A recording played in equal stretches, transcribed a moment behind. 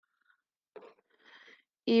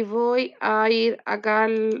y voy a ir acá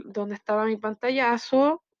donde estaba mi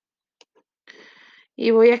pantallazo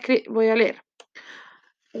y voy a leer.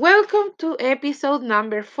 Welcome to episode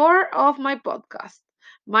number 4 of my podcast.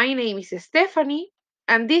 My name is Stephanie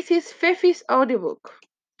and this is Fefi's audiobook,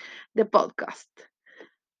 the podcast.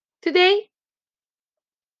 Today,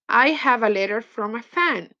 I have a letter from a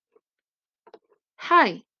fan.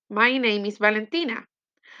 Hi, my name is Valentina.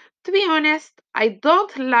 To be honest, I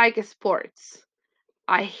don't like sports.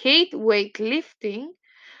 I hate weightlifting,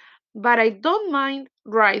 but I don't mind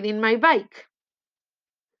riding my bike.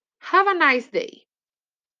 Have a nice day.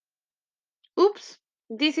 Oops,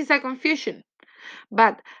 this is a confusion,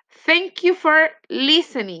 but thank you for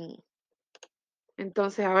listening.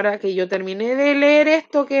 Entonces, ahora que yo terminé de leer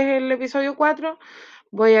esto, que es el episodio 4,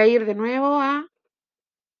 voy a ir de nuevo ¿a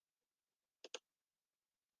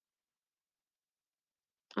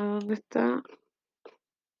dónde está?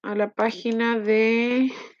 A la página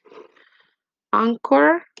de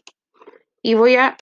Anchor y voy a